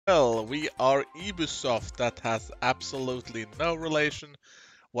Well, we are Ibusoft that has absolutely no relation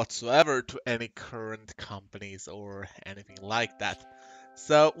whatsoever to any current companies or anything like that.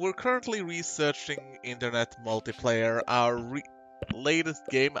 So we're currently researching internet multiplayer, our latest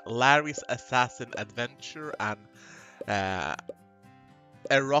game, Larry's Assassin Adventure, and uh,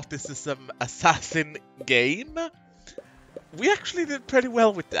 eroticism assassin game. We actually did pretty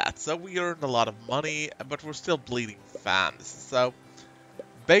well with that, so we earned a lot of money, but we're still bleeding fans. So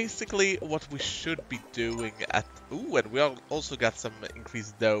basically, what we should be doing at... Ooh, and we also got some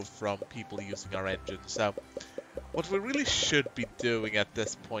increased dough from people using our engine. So what we really should be doing at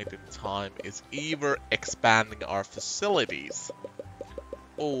this point in time is either expanding our facilities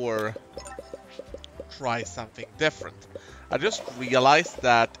or try something different. I just realized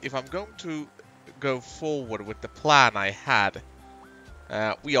that if I'm going to go forward with the plan I had,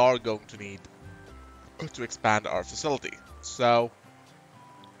 we are going to need to expand our facility. So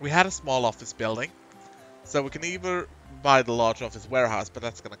we had a small office building, so we can either buy the large office warehouse, but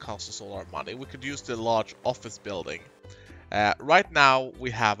that's going to cost us all our money. We could use the large office building. Right now we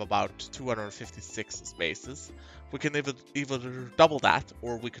have about 256 spaces. We can either double that,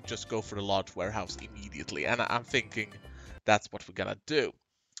 or we could just go for the large warehouse immediately, and I'm thinking that's what we're gonna do.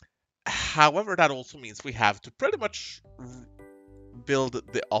 However, that also means we have to pretty much build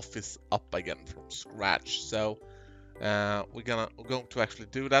the office up again from scratch. So we're going to actually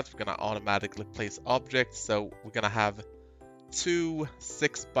do that. We're gonna automatically place objects. So we're gonna have two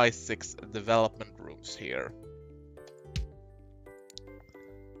 6x6 development rooms here.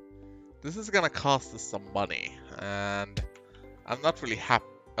 This is gonna cost us some money, and I'm not really happy.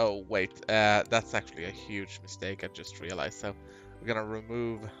 Oh wait, that's actually a huge mistake I just realized. So we're gonna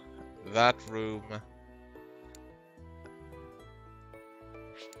remove that room.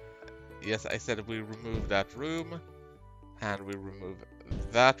 Yes, I said we remove that room, and we remove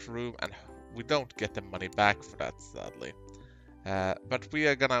that room, and we don't get the money back for that, sadly. But we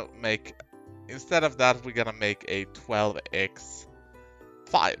are gonna make, instead of that, we're gonna make a 12x5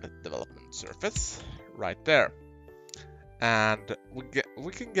 development surface right there. And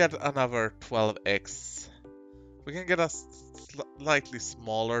we can get another 12x. We can get a slightly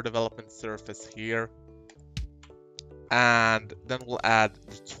smaller development surface here. And then we'll add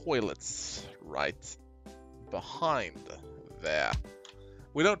the toilets right behind there.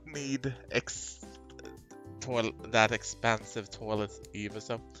 We don't need that expensive toilets either,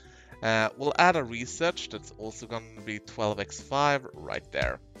 so we'll add a research that's also going to be 12x5 right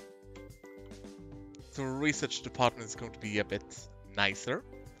there. So the research department is going to be a bit nicer.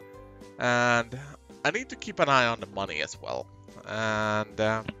 And I need to keep an eye on the money as well. And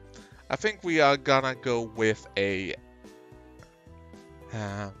I think we are gonna go with a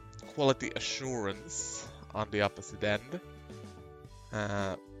quality assurance on the opposite end.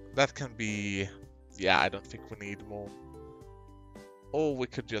 That can be... Yeah, I don't think we need more. Or we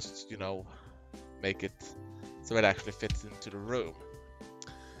could just, you know, make it so it actually fits into the room.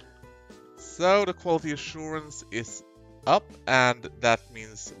 So the quality assurance is up, and that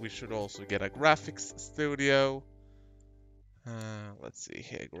means we should also get a graphics studio. Let's see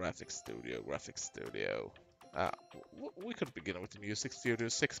here, graphics studio. We could begin with the music studio,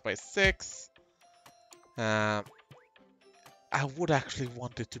 6x6. I would actually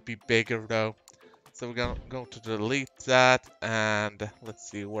want it to be bigger though. So we're going to delete that, and let's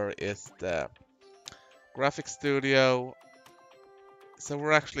see, where is the graphics studio? So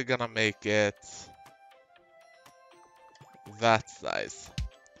we're actually gonna make it that size.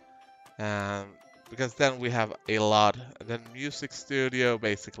 Because then we have a lot. And then music studio,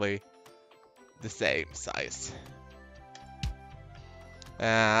 basically the same size.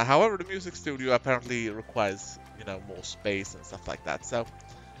 However, the music studio apparently requires, you know, more space and stuff like that. So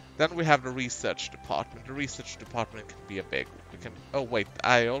then we have the research department. The research department can be a big. We can. Oh wait,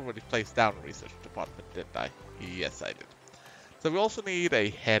 I already placed down the research department, didn't I? Yes, I did. So we also need a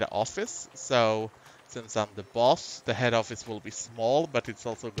head office. So since I'm the boss, the head office will be small, but it's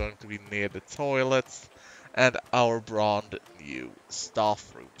also going to be near the toilets and our brand new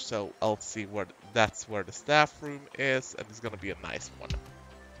staff room. So I'll see where that's where the staff room is, and it's going to be a nice one.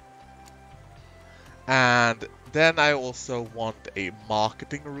 And then I also want a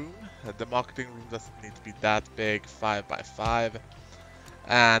marketing room. The marketing room doesn't need to be that big, 5x5.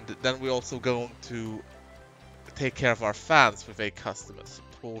 And then we're also going to take care of our fans with a customer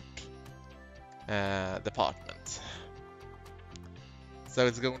support department. So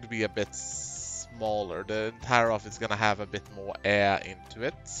it's going to be a bit smaller. The entire office is going to have a bit more air into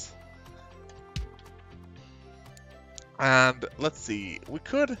it. And let's see, we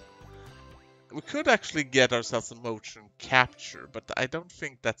could we could actually get ourselves a motion capture, but I don't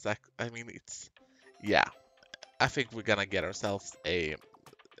think that's I mean, it's yeah. I think we're gonna get ourselves a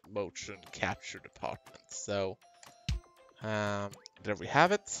motion capture department. So there we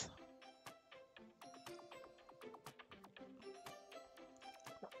have it.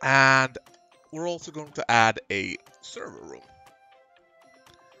 And we're also going to add a server room.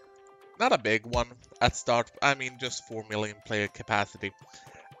 Not a big one at start, I mean just 4 million player capacity.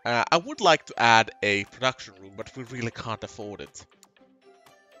 I would like to add a production room, but we really can't afford it.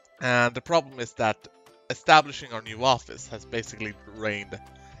 And the problem is that establishing our new office has basically drained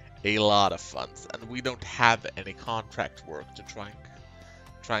a lot of funds, and we don't have any contract work to try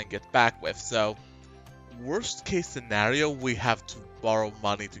and get back with. So worst case scenario, we have to borrow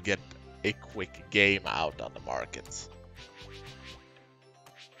money to get a quick game out on the market.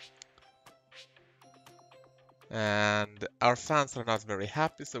 And our fans are not very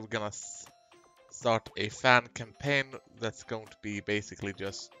happy, so we're gonna start a fan campaign that's going to be basically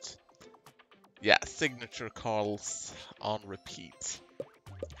just, yeah, signature calls on repeat.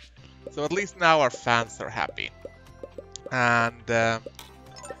 So at least now our fans are happy. And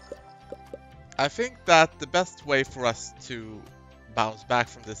I think that the best way for us to bounce back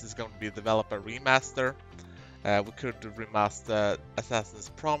from this is going to be develop a remaster. We could remaster Assassin's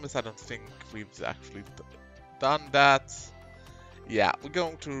Promise. I don't think we've actually done that. Yeah, we're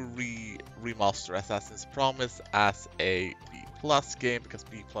going to remaster Assassin's Promise as a B+ game, because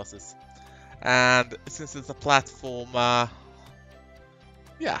B+ is... And since it's a platform,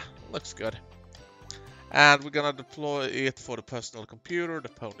 yeah, looks good. And we're gonna deploy it for the personal computer, the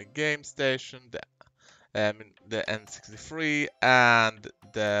Pony Game Station, the N63, and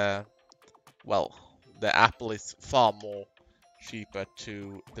the Apple is far more cheaper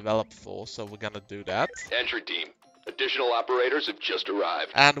to develop for, so we're gonna do that. Entry team. Additional operators have just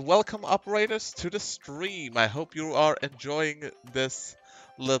arrived. And welcome operators to the stream. I hope you are enjoying this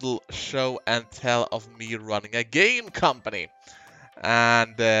little show and tell of me running a game company.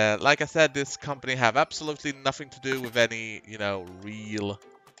 And like I said, this company have absolutely nothing to do with any, you know, real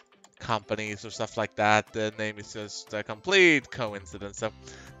companies or stuff like that. The name is just a complete coincidence. So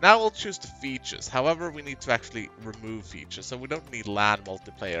now we'll choose the features. However, we need to actually remove features. So we don't need LAN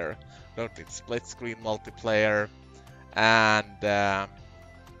multiplayer, don't need split screen multiplayer, and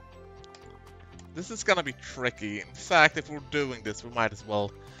this is gonna be tricky. In fact, if we're doing this, we might as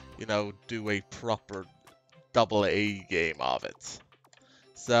well, you know, do a proper AA game of it.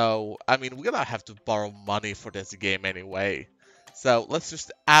 So, I mean, we're gonna have to borrow money for this game anyway. So, let's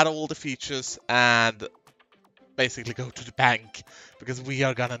just add all the features and basically go to the bank, because we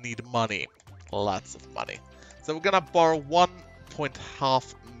are gonna need money. Lots of money. So, we're gonna borrow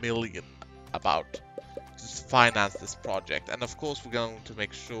 1.5 million about to finance this project. And of course, we're going to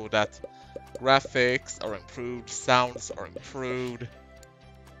make sure that graphics are improved, sounds are improved.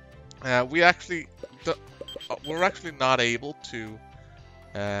 We're actually not able to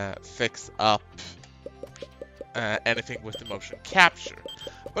fix up anything with the motion capture,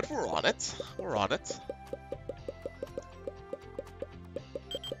 but we're on it. We're on it.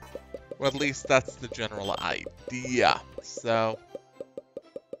 Or at least that's the general idea. So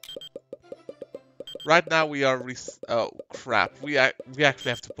right now we are oh crap! We actually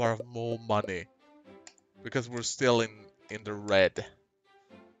have to borrow more money because we're still in the red.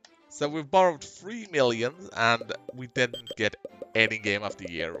 So we've borrowed 3 million and we didn't get any game of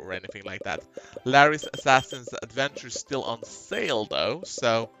the year or anything like that. Larry's Assassin's Adventure is still on sale though,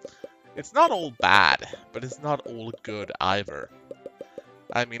 so it's not all bad, but it's not all good either.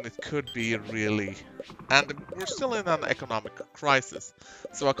 I mean, it could be really... And we're still in an economic crisis,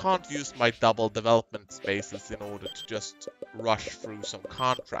 so I can't use my double development spaces in order to just rush through some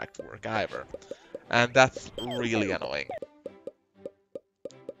contract work either. And that's really annoying.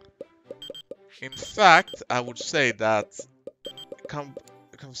 In fact, I would say that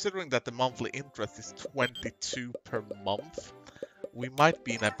considering that the monthly interest is 22 per month, we might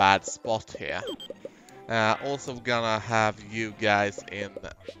be in a bad spot here. Also, we're gonna have you guys in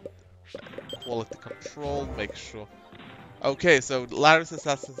quality control, make sure... Okay, so Larry's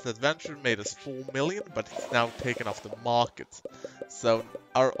Assassin's Adventure made us 4 million, but it's now taken off the market. So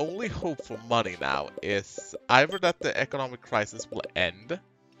our only hope for money now is either that the economic crisis will end,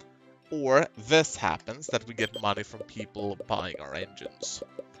 or this happens, that we get money from people buying our engines.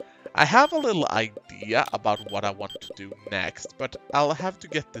 I have a little idea about what I want to do next, but I'll have to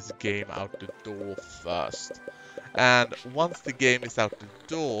get this game out the door first. And once the game is out the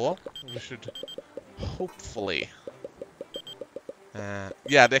door, we should hopefully...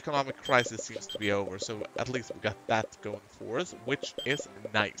 yeah, the economic crisis seems to be over, so at least we got that going for us, which is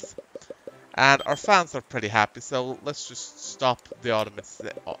nice. And our fans are pretty happy, so let's just stop the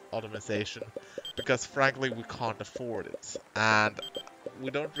automation, because frankly we can't afford it, and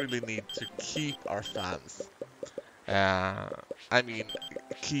we don't really need to keep our fans. I mean,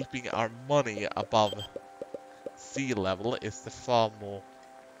 keeping our money above sea level is the far more.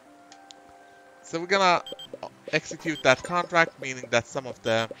 So we're gonna execute that contract, meaning that some of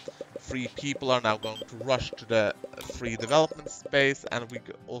the free people are now going to rush to the free development space, and we're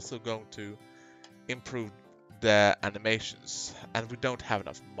also going to improve the animations, and we don't have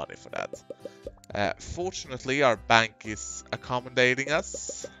enough money for that. Fortunately, our bank is accommodating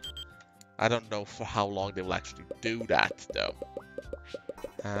us. I don't know for how long they will actually do that, though.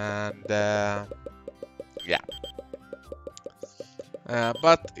 And yeah.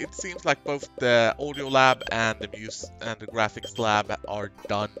 But it seems like both the audio lab and the graphics lab are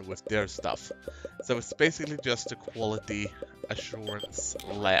done with their stuff. So it's basically just a quality assurance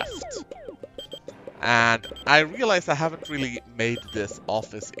left. And I realize I haven't really made this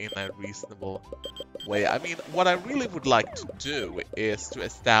office in a reasonable way. I mean, what I really would like to do is to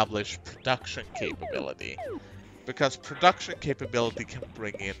establish production capability. Because production capability can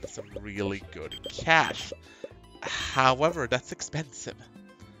bring in some really good cash. However, that's expensive.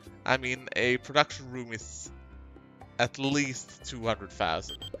 I mean, a production room is at least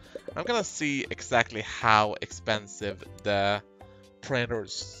 200,000. I'm gonna see exactly how expensive the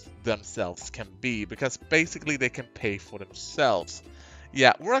printers themselves can be, because basically they can pay for themselves.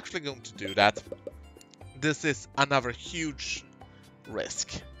 Yeah, we're actually going to do that. This is another huge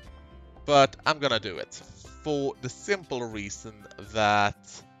risk, but I'm gonna do it for the simple reason that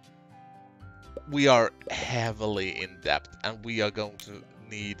we are heavily in debt and we are going to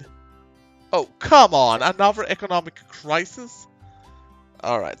need... Oh, come on! Another economic crisis?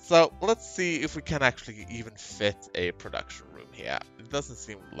 Alright, so let's see if we can actually even fit a production room here. It doesn't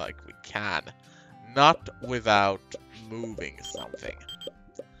seem like we can. Not without moving something.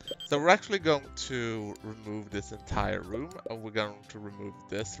 So we're actually going to remove this entire room, and we're going to remove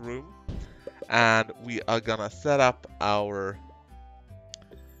this room. And we are gonna set up our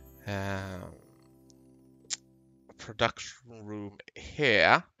production room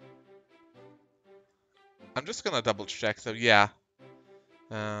here. I'm just gonna double check, so yeah,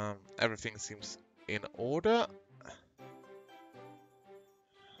 everything seems in order.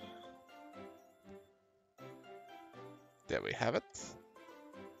 There we have it.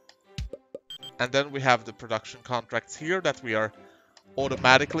 And then we have the production contracts here that we are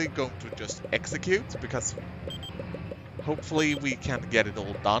automatically going to just execute, because hopefully we can get it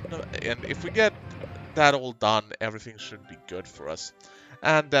all done. And if we get that all done, everything should be good for us.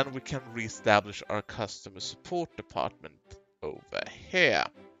 And then we can reestablish our customer support department over here.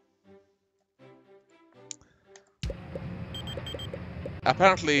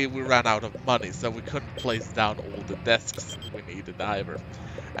 Apparently we ran out of money, so we couldn't place down all the desks we needed either.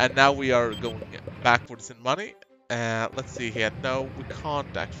 And now we are going backwards in money. Let's see here. No, we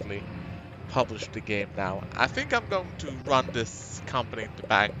can't actually publish the game now. I think I'm going to run this company into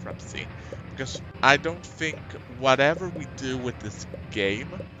bankruptcy, because I don't think whatever we do with this game,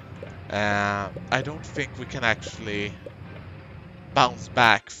 I don't think we can actually bounce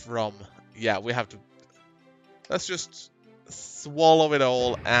back from... Yeah, we have to... Let's just swallow it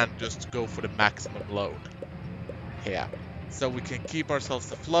all and just go for the maximum loan here, so we can keep ourselves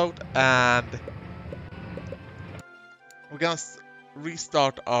afloat. And we're gonna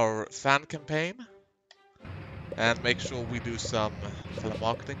restart our fan campaign and make sure we do some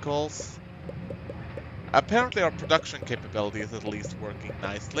telemarketing calls. Apparently our production capability is at least working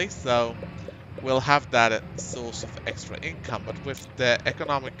nicely, so we'll have that source of extra income. But with the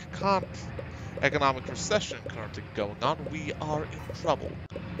economic recession currently going on, we are in trouble.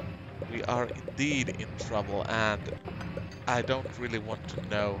 We are indeed in trouble, and I don't really want to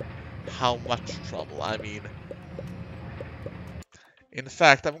know how much trouble. I mean, in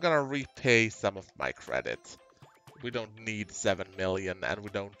fact, I'm gonna repay some of my credit. We don't need 7 million, and we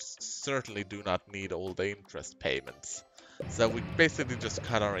certainly do not need all the interest payments. So we basically just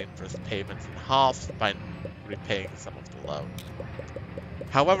cut our interest payments in half by repaying some of the loan.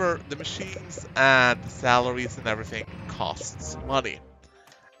 However, the machines and the salaries and everything costs money.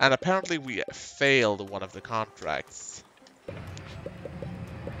 And apparently we failed one of the contracts.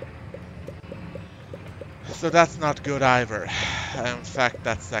 So that's not good either. In fact,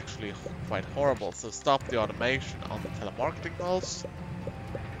 that's actually quite horrible. So stop the automation on the telemarketing calls.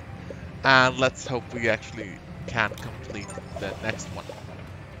 And let's hope we actually can complete the next one.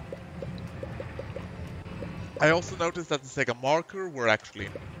 I also noticed that the Sega marker were actually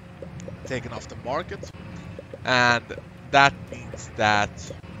taken off the market. And that means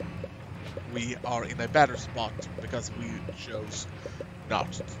that we are in a better spot because we chose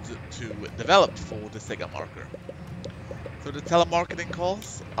not to develop for the Sega marker. So the telemarketing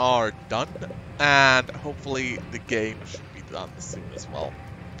calls are done, and hopefully the game should be done soon as well.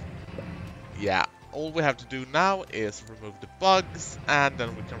 Yeah, all we have to do now is remove the bugs, and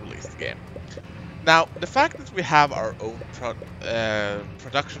then we can release the game. Now, the fact that we have our own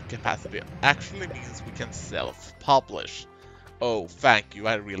production capacity actually means we can self-publish. Oh, thank you,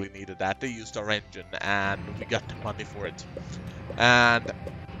 I really needed that. They used our engine, and we got the money for it. And,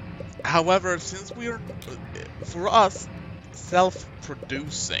 however, since for us,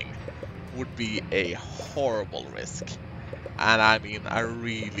 self-producing would be a horrible risk. And I mean a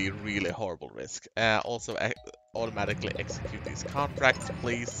really, really horrible risk. Also, automatically execute these contracts,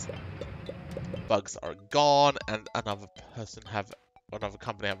 please. Bugs are gone, and another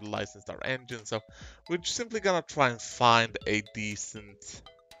company have licensed our engine, so we're simply gonna try and find a decent...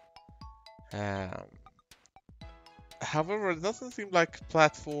 However, it doesn't seem like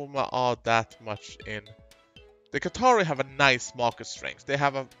platform are that much in... The Qatari have a nice market strength. They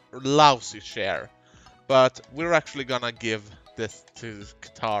have a lousy share. But we're actually gonna give this to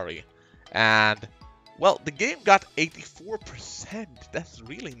Qatari. And, well, the game got 84%. That's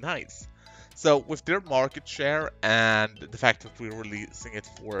really nice. So, with their market share and the fact that we're releasing it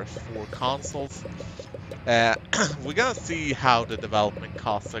for 4 consoles, we're gonna see how the development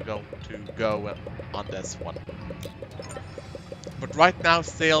costs are going to go on this one. But right now,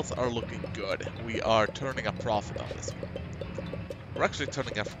 sales are looking good. We are turning a profit on this one. We're actually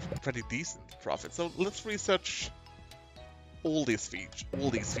turning a pretty decent profit. So let's research all these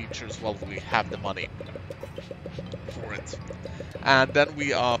features while we have the money for it. And then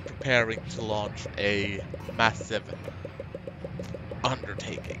we are preparing to launch a massive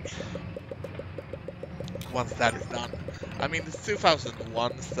undertaking. Once that is done. I mean, it's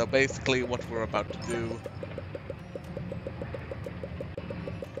 2001, so basically what we're about to do...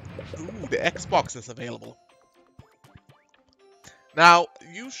 Ooh, the Xbox is available. Now,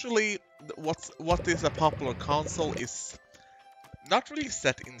 usually what is a popular console is not really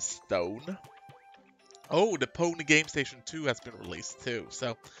set in stone. Oh, the Pony Game Station 2 has been released too,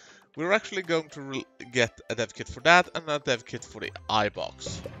 so we're actually going to get a dev kit for that and a dev kit for the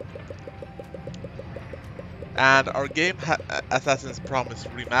iBox. And our game, Assassin's Promise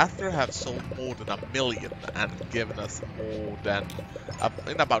Remaster, have sold more than 1 million and given us more than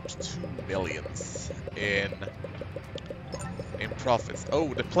in about 2 millions in profits.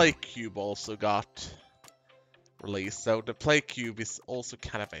 Oh, the Play Cube also got released, so the Play Cube is also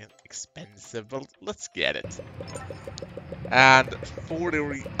kind of expensive, but let's get it. And for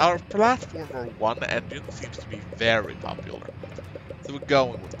our Platformer 1 engine seems to be very popular, so we're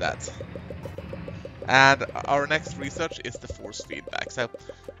going with that. And our next research is the force feedback, so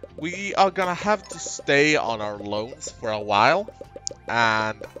we are gonna have to stay on our loans for a while,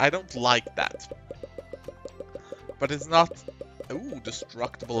 and I don't like that. But it's not... Ooh,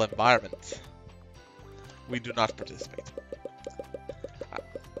 destructible environment. We do not participate.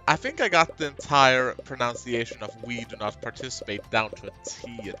 I think I got the entire pronunciation of we do not participate down to a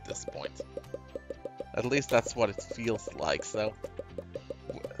T at this point. At least that's what it feels like, so...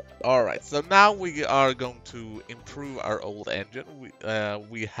 Alright, so now we are going to improve our old engine.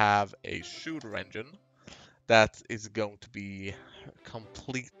 We have a shooter engine that is going to be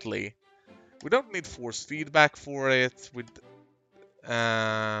completely... We don't need force feedback for it.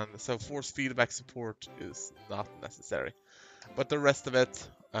 So force feedback support is not necessary. But the rest of it,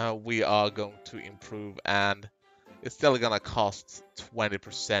 we are going to improve, and it's still gonna cost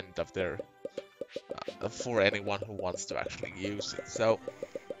 20% of their... for anyone who wants to actually use it. So,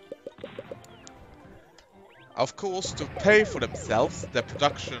 of course, to pay for themselves, the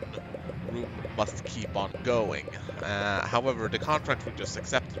production room must keep on going. However, the contract we just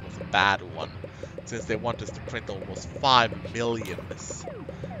accepted was a bad one, since they want us to print almost 5 million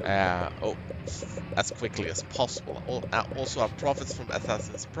as quickly as possible. Also, our profits from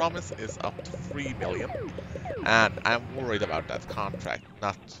Assassin's Promise is up to 3 million, and I'm worried about that contract.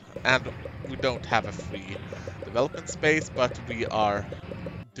 And we don't have a free development space, but we are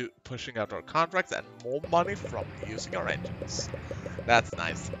pushing out our contracts and more money from using our engines. That's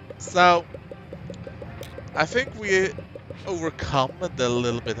nice. So, I think we overcome the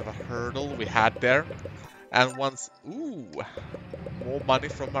little bit of a hurdle we had there. And once, more money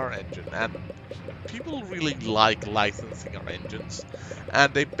from our engine. And people really like licensing our engines.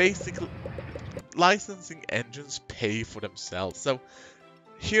 And they basically, licensing engines pay for themselves. So,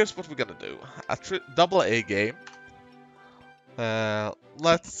 here's what we're gonna do. A AA game.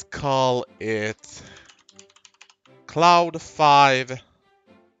 Let's call it Cloud 5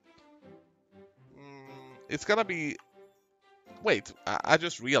 it's gonna be... Wait, I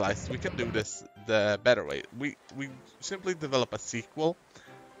just realized we can do this the better way. We simply develop a sequel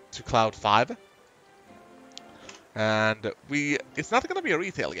to Cloud 5. And it's not gonna be a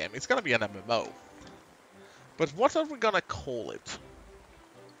retail game, it's gonna be an MMO. But what are we gonna call it?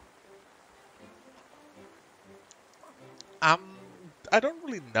 I don't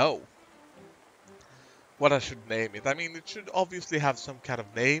really know what I should name it. I mean, it should obviously have some kind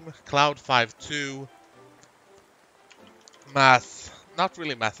of name. Cloud 5 2. Not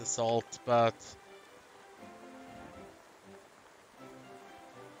really Mass Assault, but...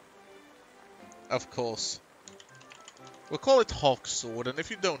 Of course. We'll call it Hawk Sword, and if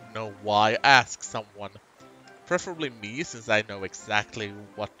you don't know why, ask someone. Preferably me, since I know exactly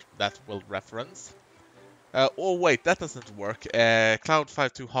what that will reference. Oh wait, that doesn't work. Cloud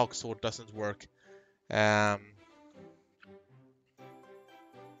 5-2 Hawk Sword doesn't work. I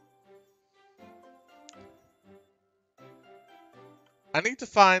need to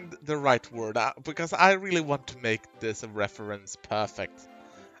find the right word, because I really want to make this a reference perfect.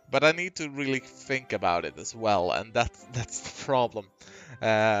 But I need to really think about it as well, and that's the problem.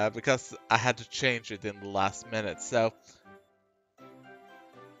 Because I had to change it in the last minute, so...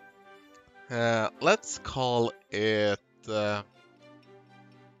 let's call it...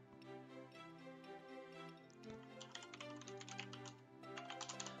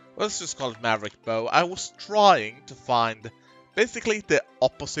 let's just call it Maverick Bow. I was trying to find basically the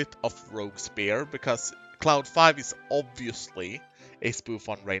opposite of Rogue Spear, because Cloud 5 is obviously a spoof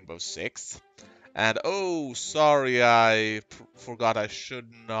on Rainbow Six. And oh, sorry, I forgot I should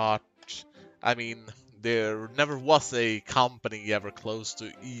not... I mean, there never was a company ever close to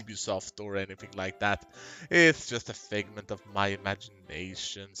Ibusoft or anything like that. It's just a figment of my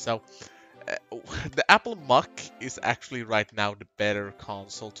imagination. So, the Apple Muck is actually right now the better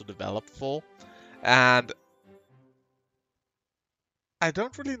console to develop for. And I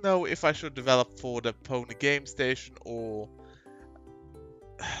don't really know if I should develop for the Pony Game Station or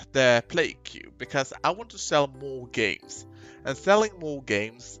the Play Cube, because I want to sell more games. And selling more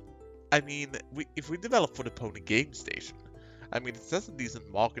games, I mean, if we develop for the Pony Game Station, I mean, it has a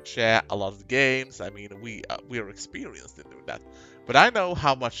decent market share, a lot of games. I mean, we are experienced in doing that. But I know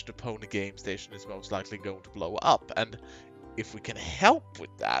how much the Pony Game Station is most likely going to blow up, and if we can help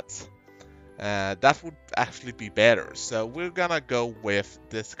with that, that would actually be better. So we're gonna go with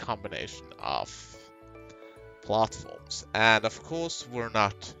this combination of platforms. And of course, we're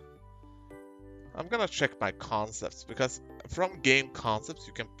not... I'm gonna check my concepts, because from game concepts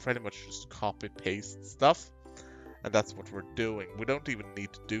you can pretty much just copy paste stuff, and that's what we're doing. We don't even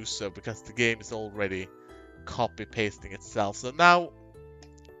need to do so because the game is already copy pasting itself. So now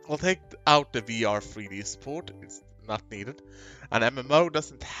we'll take out the VR 3D support, it's not needed. An MMO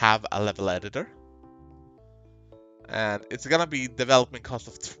doesn't have a level editor, and it's gonna be development cost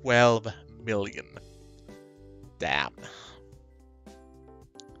of 12 million. Damn.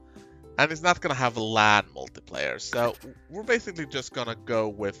 And it's not gonna have a LAN multiplayer, so we're basically just gonna go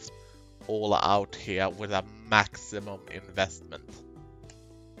with all out here with a maximum investment.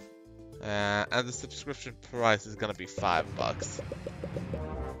 And the subscription price is gonna be $5.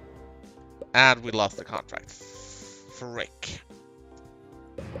 And we lost the contract. Frick.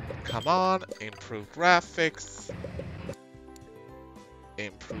 Come on, improve graphics.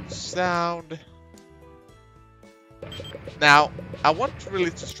 Improve sound. Now, I want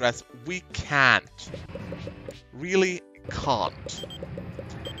really to stress, we really can't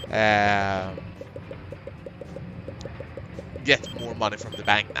get more money from the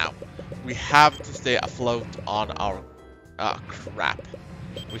bank now. We have to stay afloat on our... crap.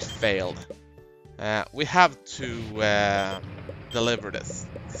 We failed. We have to deliver this.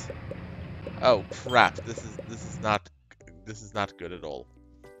 Oh crap, this is not good at all.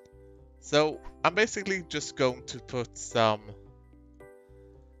 So I'm basically just going to put some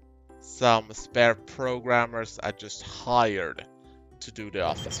spare programmers I just hired to do the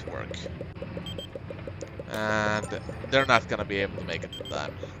office work. And they're not gonna be able to make it in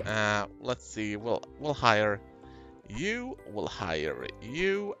time. Let's see, we'll hire you, we'll hire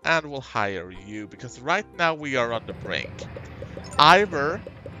you, and we'll hire you, because right now we are on the brink. Either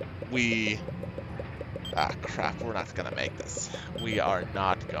we... crap, we're not gonna make this. We are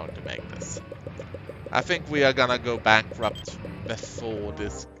not going to make this. I think we are gonna go bankrupt before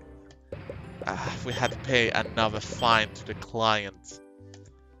this. We had to pay another fine to the client.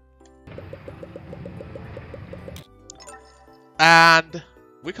 And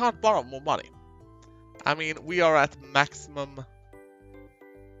we can't borrow more money. I mean, we are at maximum...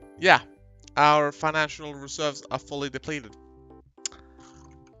 Yeah, our financial reserves are fully depleted.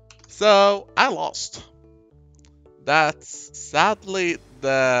 So, I lost. That's sadly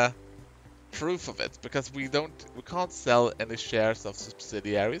the proof of it, because we can't sell any shares of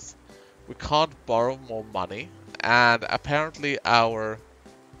subsidiaries, we can't borrow more money, and apparently our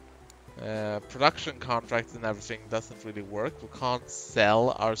production contracts and everything doesn't really work. We can't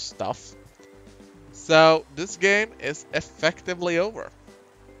sell our stuff. So this game is effectively over.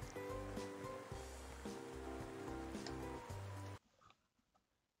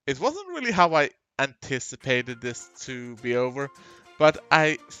 It wasn't really how I anticipated this to be over, but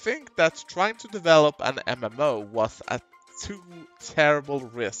I think that trying to develop an MMO was a too terrible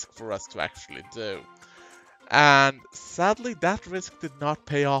risk for us to actually do. And sadly, that risk did not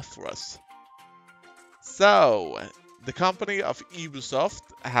pay off for us. So, the company of Ibusoft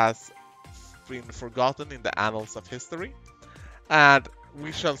has been forgotten in the annals of history, and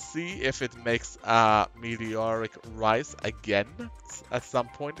we shall see if it makes a meteoric rise again at some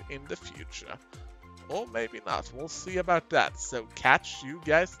point in the future. Or maybe not, we'll see about that, so catch you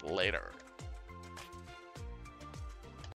guys later.